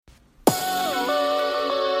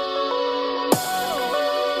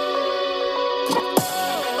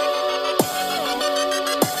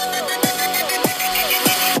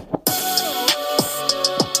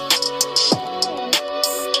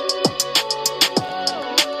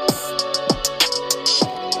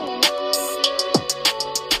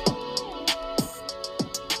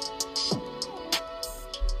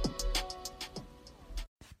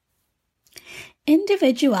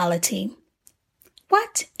Individuality.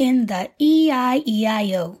 What in the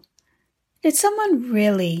E-I-E-I-O? Did someone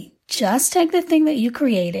really just take the thing that you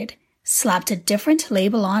created, slapped a different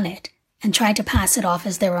label on it, and try to pass it off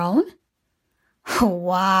as their own?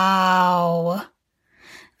 Wow.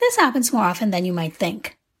 This happens more often than you might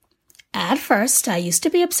think. At first, I used to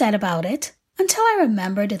be upset about it until I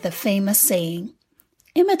remembered the famous saying,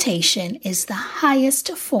 imitation is the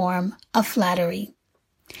highest form of flattery.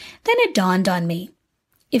 Then it dawned on me,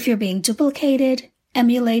 if you're being duplicated,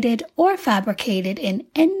 emulated, or fabricated in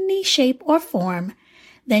any shape or form,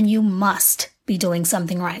 then you must be doing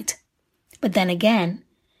something right. But then again,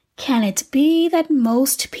 can it be that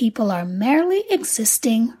most people are merely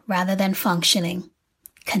existing rather than functioning,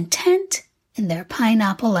 content in their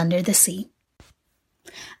pineapple under the sea?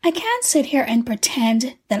 I can't sit here and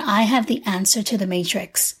pretend that I have the answer to the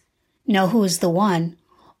matrix, know who is the one,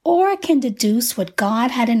 or can deduce what God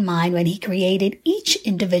had in mind when he created each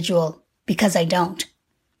individual, because I don't.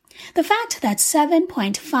 The fact that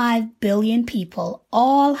 7.5 billion people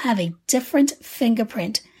all have a different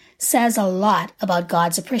fingerprint says a lot about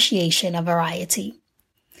God's appreciation of variety.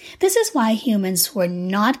 This is why humans were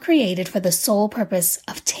not created for the sole purpose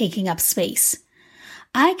of taking up space.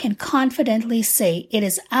 I can confidently say it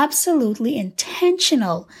is absolutely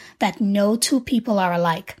intentional that no two people are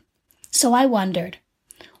alike. So I wondered,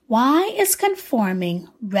 why is conforming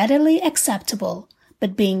readily acceptable,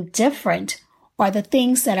 but being different, or the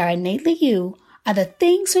things that are innately you, are the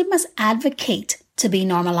things we must advocate to be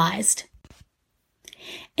normalized?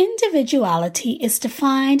 Individuality is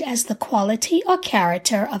defined as the quality or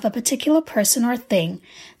character of a particular person or thing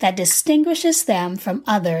that distinguishes them from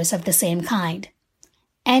others of the same kind.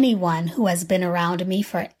 Anyone who has been around me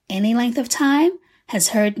for any length of time has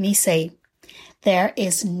heard me say, there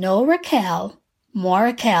is no Raquel more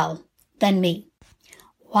Raquel than me.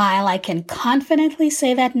 While I can confidently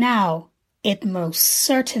say that now, it most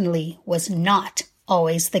certainly was not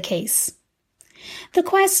always the case. The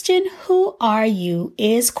question, who are you,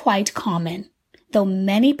 is quite common, though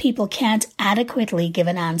many people can't adequately give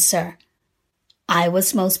an answer. I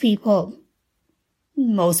was most people.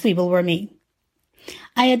 Most people were me.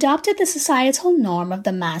 I adopted the societal norm of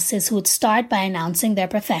the masses who would start by announcing their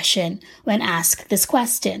profession when asked this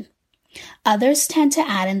question. Others tend to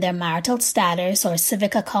add in their marital status or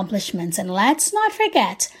civic accomplishments, and let's not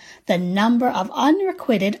forget the number of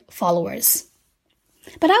unrequited followers.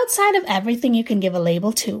 But outside of everything you can give a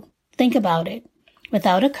label to, think about it.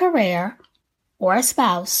 Without a career, or a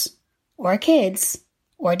spouse, or kids,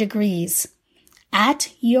 or degrees,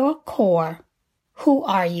 at your core, who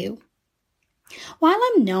are you? While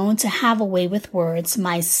I'm known to have a way with words,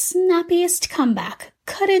 my snappiest comeback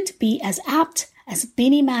couldn't be as apt as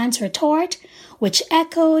Beanie Man's retort, which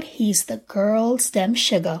echoed, he's the girls them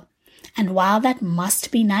sugar. And while that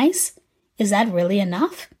must be nice, is that really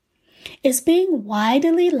enough? Is being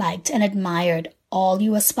widely liked and admired all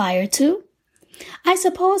you aspire to? I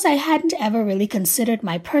suppose I hadn't ever really considered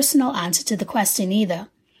my personal answer to the question either.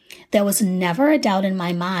 There was never a doubt in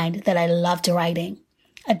my mind that I loved writing.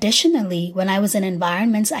 Additionally, when I was in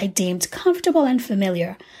environments I deemed comfortable and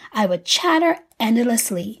familiar, I would chatter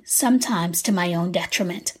endlessly, sometimes to my own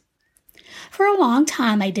detriment. For a long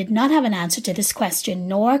time, I did not have an answer to this question,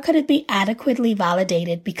 nor could it be adequately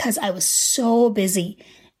validated because I was so busy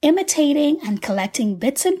imitating and collecting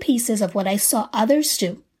bits and pieces of what I saw others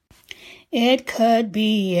do. It could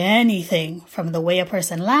be anything from the way a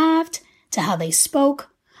person laughed to how they spoke,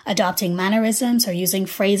 adopting mannerisms or using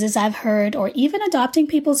phrases I've heard, or even adopting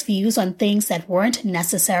people's views on things that weren't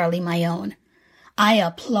necessarily my own. I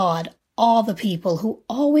applaud all the people who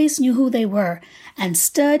always knew who they were and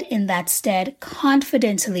stood in that stead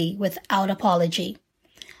confidently without apology.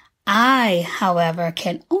 I, however,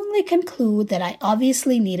 can only conclude that I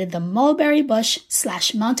obviously needed the mulberry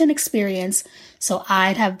bush/mountain experience so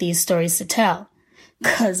I'd have these stories to tell.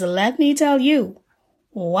 'Cause let me tell you,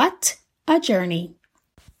 what a journey.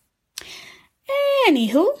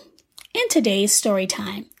 Anywho, in today's story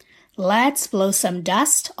time, let's blow some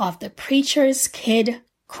dust off the Preacher's Kid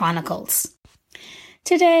Chronicles.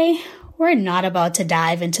 Today, we're not about to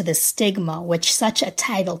dive into the stigma which such a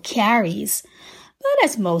title carries, but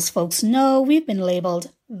as most folks know, we've been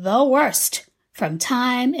labeled the worst from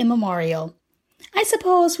time immemorial. I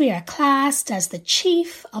suppose we are classed as the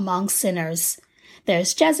chief among sinners.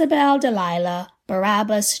 There's Jezebel, Delilah,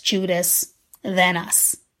 Barabbas, Judas, then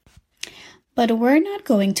us. But we're not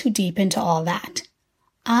going too deep into all that.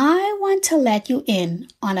 I want to let you in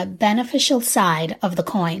on a beneficial side of the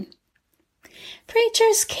coin.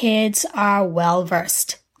 Preachers' kids are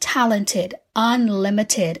well-versed, talented,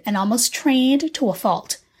 unlimited, and almost trained to a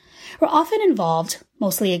fault. were often involved,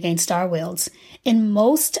 mostly against our wills, in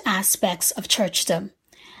most aspects of churchdom.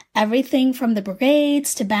 Everything from the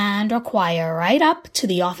brigades to band or choir, right up to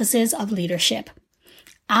the offices of leadership.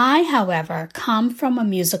 I, however, come from a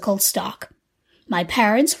musical stock. My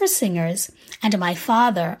parents were singers, and my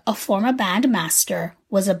father, a former band master,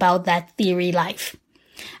 was about that theory life.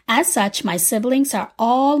 As such, my siblings are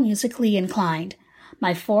all musically inclined.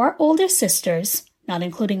 My 4 older sisters, not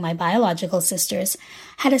including my biological sisters,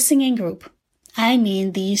 had a singing group. I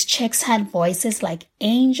mean, these chicks had voices like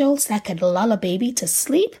angels that could lull a baby to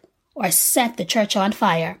sleep or set the church on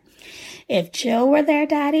fire. If Joe were their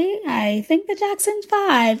daddy, I think the Jackson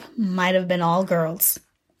 5 might have been all girls.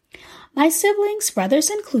 My siblings, brothers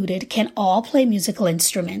included, can all play musical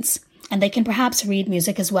instruments, and they can perhaps read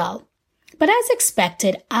music as well. But as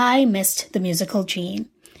expected, I missed the musical gene,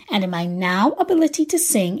 and my now ability to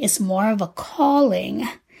sing is more of a calling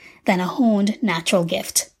than a honed natural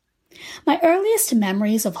gift. My earliest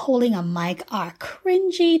memories of holding a mic are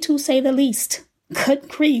cringy, to say the least. Good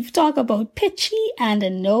grief, talk about pitchy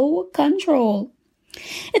and no control.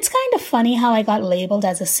 It's kind of funny how I got labeled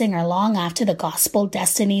as a singer long after the Gospel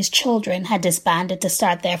Destiny's Children had disbanded to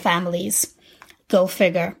start their families. Go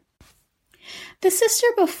figure. The sister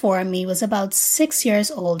before me was about 6 years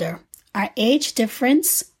older, our age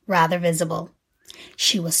difference rather visible.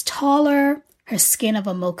 She was taller, her skin of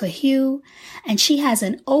a mocha hue, and she has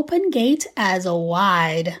an open gait as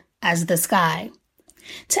wide as the sky.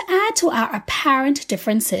 To add to our apparent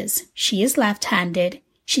differences, she is left-handed,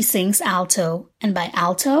 she sings alto, and by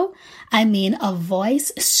alto, I mean a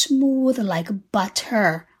voice smooth like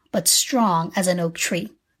butter, but strong as an oak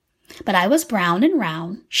tree. But I was brown and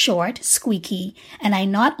round, short, squeaky, and I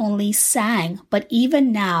not only sang, but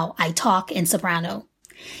even now I talk in soprano.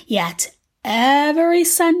 Yet, every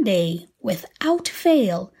Sunday, without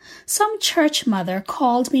fail, some church mother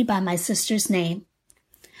called me by my sister's name.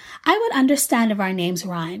 I would understand if our names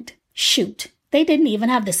rhymed. Shoot, they didn't even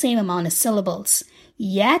have the same amount of syllables.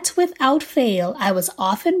 Yet, without fail, I was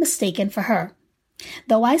often mistaken for her.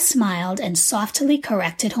 Though I smiled and softly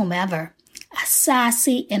corrected whomever, a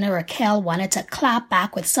sassy inner Raquel wanted to clap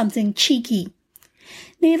back with something cheeky.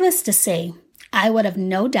 Needless to say, I would have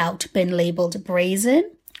no doubt been labeled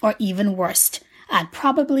brazen, or even worse, I'd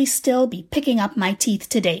probably still be picking up my teeth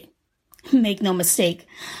today. Make no mistake,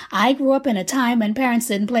 I grew up in a time when parents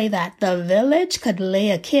didn't play that. The village could lay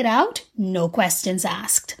a kid out, no questions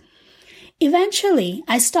asked. Eventually,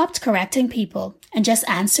 I stopped correcting people and just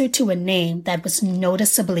answered to a name that was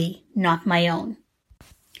noticeably not my own.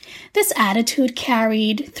 This attitude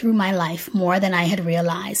carried through my life more than I had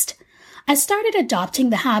realized. I started adopting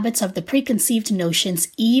the habits of the preconceived notions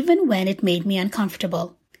even when it made me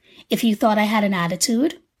uncomfortable. If you thought I had an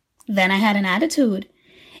attitude, then I had an attitude.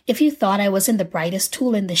 If you thought I wasn't the brightest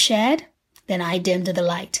tool in the shed, then I dimmed the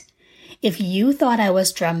light. If you thought I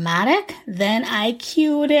was dramatic, then I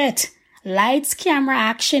cued it. Lights, camera,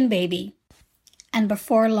 action, baby. And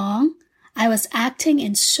before long, I was acting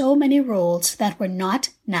in so many roles that were not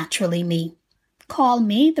naturally me. Call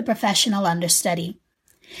me the professional understudy.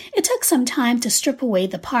 It took some time to strip away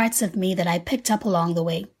the parts of me that I picked up along the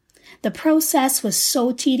way. The process was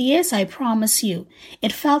so tedious, I promise you.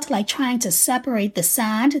 It felt like trying to separate the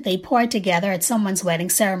sand they poured together at someone's wedding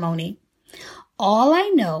ceremony. All I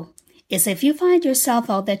know is if you find yourself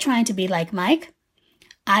out there trying to be like Mike,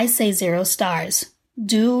 I say 0 stars.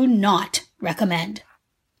 Do not recommend.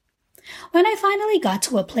 When I finally got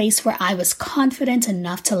to a place where I was confident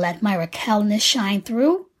enough to let my Raquelness shine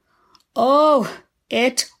through, oh,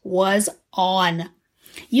 it was on.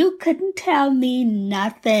 You couldn't tell me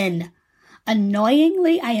nothing.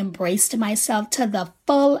 Annoyingly, I embraced myself to the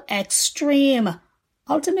full extreme.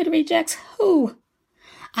 Ultimate rejects, who?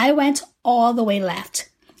 I went all the way left.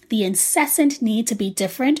 The incessant need to be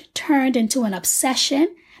different turned into an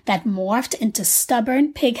obsession that morphed into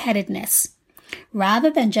stubborn pig-headedness. Rather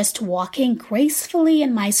than just walking gracefully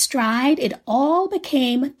in my stride, it all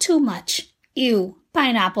became too much. Ew,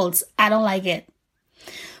 pineapples, I don't like it.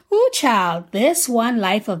 Ooh, child, this one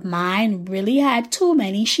life of mine really had too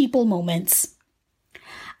many sheeple moments.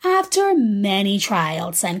 After many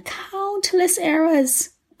trials and countless errors,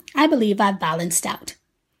 I believe I've balanced out.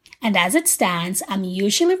 And as it stands, I'm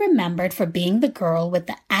usually remembered for being the girl with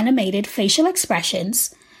the animated facial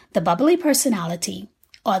expressions, the bubbly personality,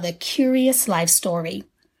 or the curious life story.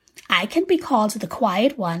 I can be called the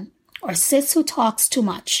quiet one or sis who talks too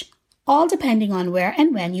much, all depending on where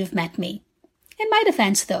and when you've met me. In my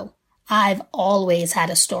defense, though, I've always had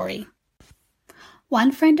a story.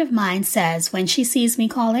 One friend of mine says when she sees me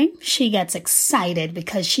calling, she gets excited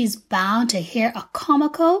because she's bound to hear a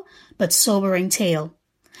comical but sobering tale.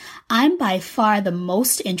 I'm by far the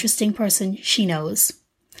most interesting person she knows.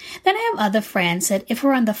 Then I have other friends that if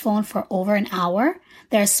we're on the phone for over an hour,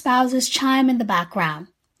 their spouses chime in the background.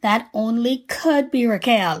 That only could be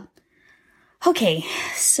Raquel. Okay,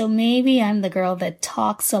 so maybe I'm the girl that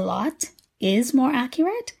talks a lot, is more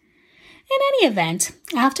accurate? In any event,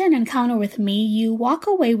 after an encounter with me, you walk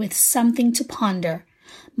away with something to ponder.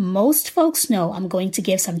 Most folks know I'm going to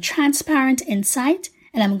give some transparent insight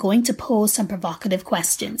and I'm going to pose some provocative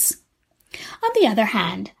questions. On the other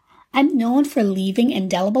hand, I'm known for leaving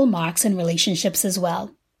indelible marks in relationships as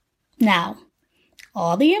well. Now,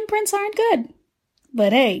 all the imprints aren't good,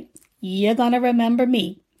 but hey, you're gonna remember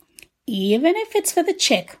me, even if it's for the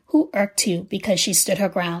chick who irked you because she stood her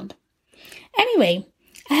ground. Anyway,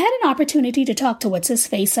 I had an opportunity to talk to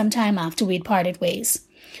What's-His-Face sometime after we'd parted ways.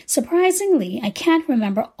 Surprisingly, I can't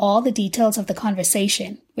remember all the details of the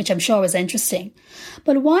conversation, which I'm sure was interesting,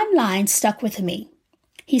 but one line stuck with me.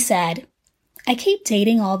 He said, "I keep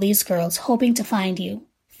dating all these girls hoping to find you,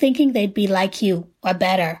 thinking they'd be like you or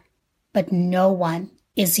better, but no one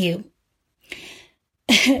is you."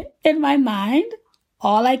 In my mind,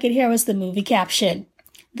 all I could hear was the movie caption.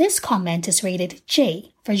 This comment is rated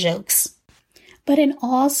J for jokes. But in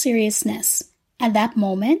all seriousness, at that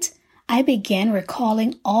moment, I began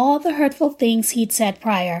recalling all the hurtful things he'd said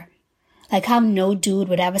prior, like how no dude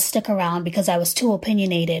would ever stick around because I was too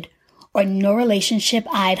opinionated, or no relationship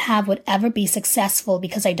I'd have would ever be successful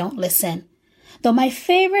because I don't listen. Though my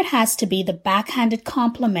favorite has to be the backhanded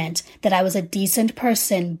compliment that I was a decent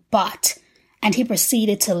person, and he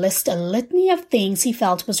proceeded to list a litany of things he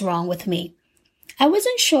felt was wrong with me. I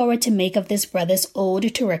wasn't sure what to make of this brother's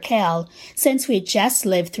ode to Raquel, since we had just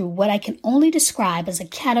lived through what I can only describe as a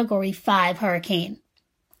Category 5 hurricane.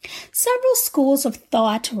 Several schools of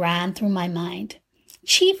thought ran through my mind.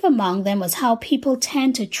 Chief among them was how people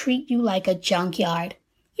tend to treat you like a junkyard.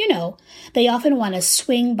 You know, they often want to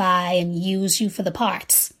swing by and use you for the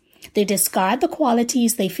parts. They discard the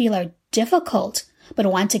qualities they feel are difficult, but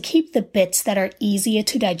want to keep the bits that are easier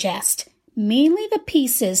to digest, mainly the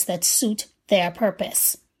pieces that suit their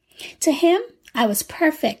purpose. To him, I was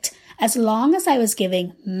perfect as long as I was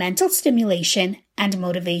giving mental stimulation and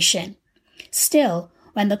motivation. Still,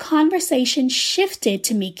 when the conversation shifted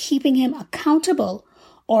to me keeping him accountable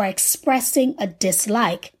or expressing a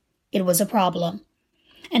dislike, it was a problem.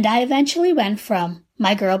 And I eventually went from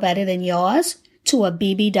my girl better than yours to a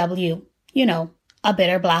BBW, a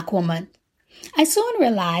bitter black woman. I soon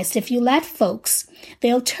realized if you let folks,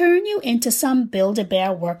 they'll turn you into some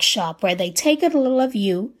Build-A-Bear workshop where they take a little of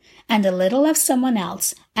you and a little of someone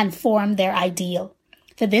else and form their ideal.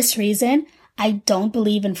 For this reason, I don't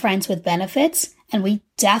believe in friends with benefits, and we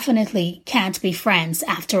definitely can't be friends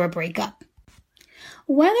after a breakup.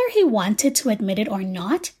 Whether he wanted to admit it or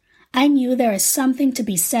not, I knew there is something to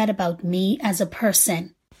be said about me as a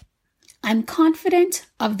person. I'm confident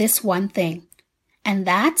of this one thing, and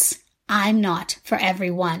that's I'm not for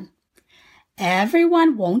everyone.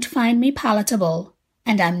 Everyone won't find me palatable,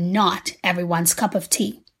 and I'm not everyone's cup of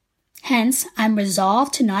tea. Hence, I'm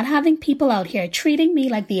resolved to not having people out here treating me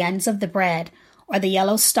like the ends of the bread, or the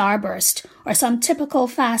yellow starburst, or some typical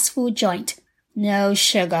fast food joint. No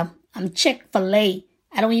sugar, I'm Chick-fil-A.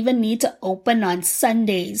 I don't even need to open on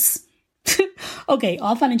Sundays. Okay,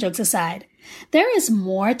 all fun and jokes aside, there is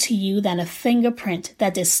more to you than a fingerprint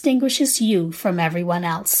that distinguishes you from everyone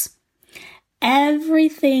else.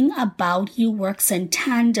 Everything about you works in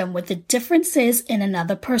tandem with the differences in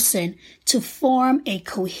another person to form a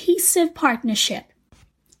cohesive partnership.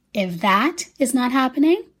 If that is not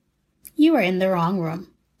happening, you are in the wrong room,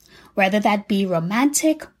 whether that be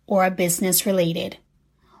romantic or business related.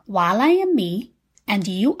 While I am me and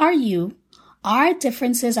you are you, our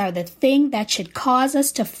differences are the thing that should cause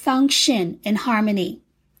us to function in harmony.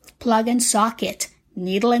 Plug and socket,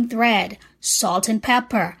 needle and thread, salt and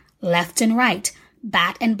pepper, left and right,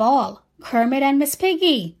 bat and ball, Kermit and Miss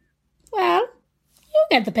Piggy. Well, you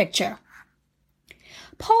get the picture.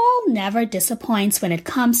 Paul never disappoints when it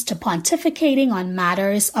comes to pontificating on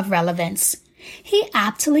matters of relevance. He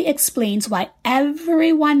aptly explains why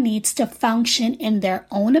everyone needs to function in their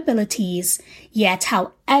own abilities, yet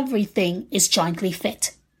how everything is jointly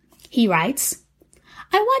fit. He writes,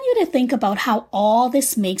 I want you to think about how all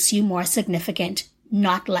this makes you more significant,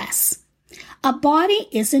 not less. A body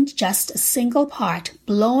isn't just a single part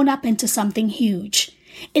blown up into something huge.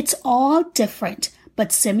 It's all different,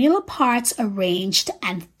 but similar parts arranged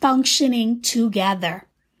and functioning together.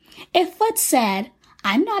 If foot said,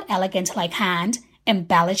 I'm not elegant like hand,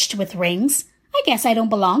 embellished with rings, I guess I don't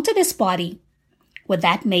belong to this body. Would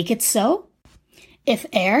that make it so? If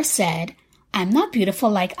air said, I'm not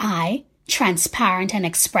beautiful like eye, transparent and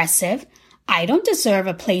expressive, I don't deserve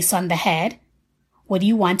a place on the head. Would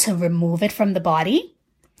you want to remove it from the body?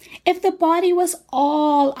 If the body was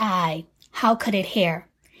all eye, how could it hear?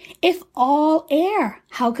 If all air,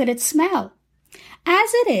 how could it smell?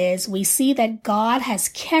 As it is, we see that God has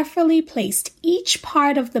carefully placed each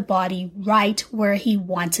part of the body right where he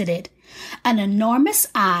wanted it. An enormous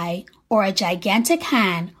eye or a gigantic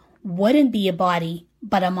hand wouldn't be a body,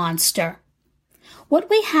 but a monster. What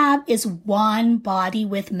we have is one body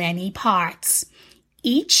with many parts,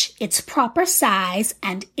 each its proper size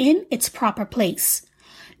and in its proper place.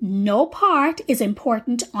 No part is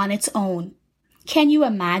important on its own. Can you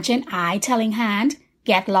imagine eye telling hand,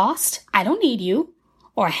 get lost, I don't need you?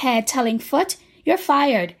 Or head telling foot, you're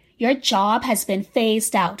fired, your job has been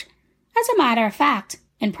phased out. As a matter of fact,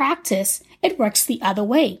 in practice, it works the other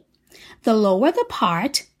way. The lower the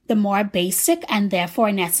part, the more basic and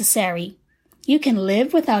therefore necessary. You can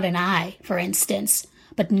live without an eye, for instance,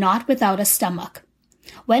 but not without a stomach.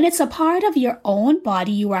 When it's a part of your own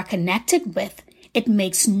body you are connected with, it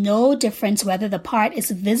makes no difference whether the part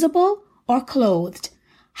is visible or clothed,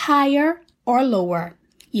 higher or lower.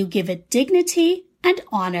 You give it dignity and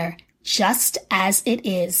honor just as it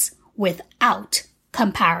is, without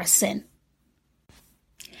comparison.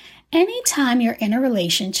 Anytime you're in a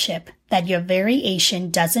relationship that your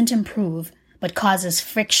variation doesn't improve but causes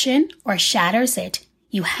friction or shatters it,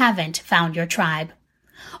 you haven't found your tribe.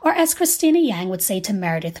 Or as Christina Yang would say to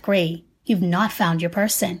Meredith Grey, you've not found your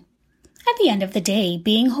person. At the end of the day,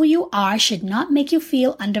 being who you are should not make you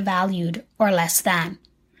feel undervalued or less than.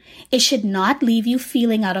 It should not leave you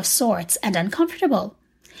feeling out of sorts and uncomfortable.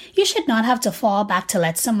 You should not have to fall back to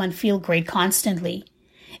let someone feel great constantly.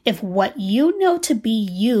 If what you know to be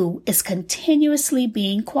you is continuously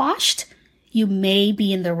being quashed, you may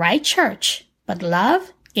be in the right church, but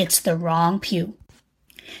love, it's the wrong pew.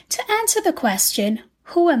 To answer the question,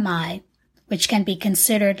 who am I, which can be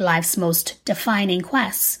considered life's most defining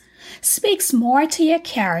quest, speaks more to your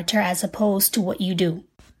character as opposed to what you do.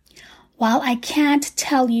 While I can't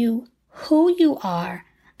tell you who you are,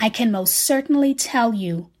 I can most certainly tell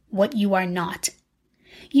you what you are not.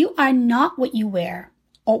 You are not what you wear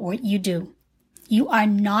or what you do. You are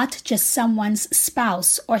not just someone's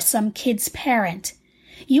spouse or some kid's parent.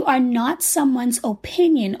 You are not someone's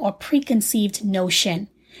opinion or preconceived notion.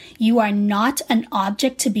 You are not an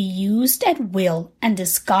object to be used at will and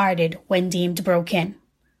discarded when deemed broken.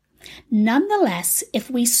 Nonetheless,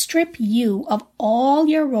 if we strip you of all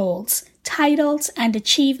your roles, titles, and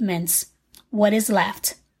achievements, what is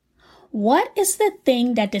left? What is the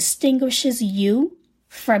thing that distinguishes you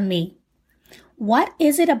from me? What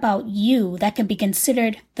is it about you that can be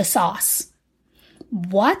considered the sauce?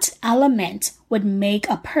 What element would make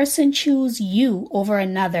a person choose you over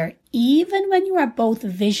another, even when you are both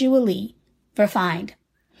visually refined?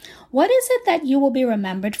 What is it that you will be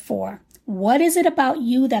remembered for? What is it about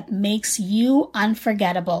you that makes you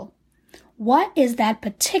unforgettable? What is that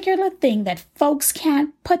particular thing that folks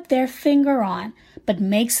can't put their finger on, but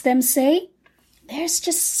makes them say, there's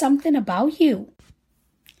just something about you?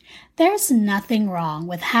 There's nothing wrong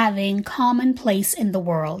with having commonplace in the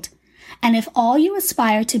world. And if all you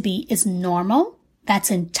aspire to be is normal, that's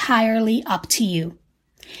entirely up to you.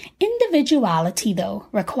 Individuality, though,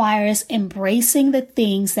 requires embracing the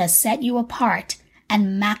things that set you apart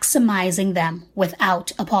and maximizing them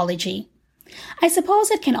without apology. I suppose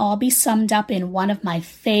it can all be summed up in one of my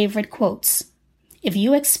favorite quotes. If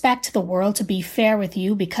you expect the world to be fair with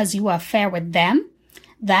you because you are fair with them,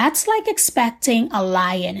 that's like expecting a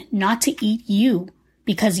lion not to eat you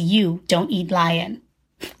because you don't eat lion.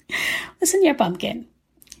 Listen here, pumpkin.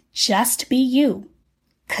 Just be you,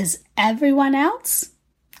 'cause everyone else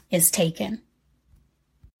is taken.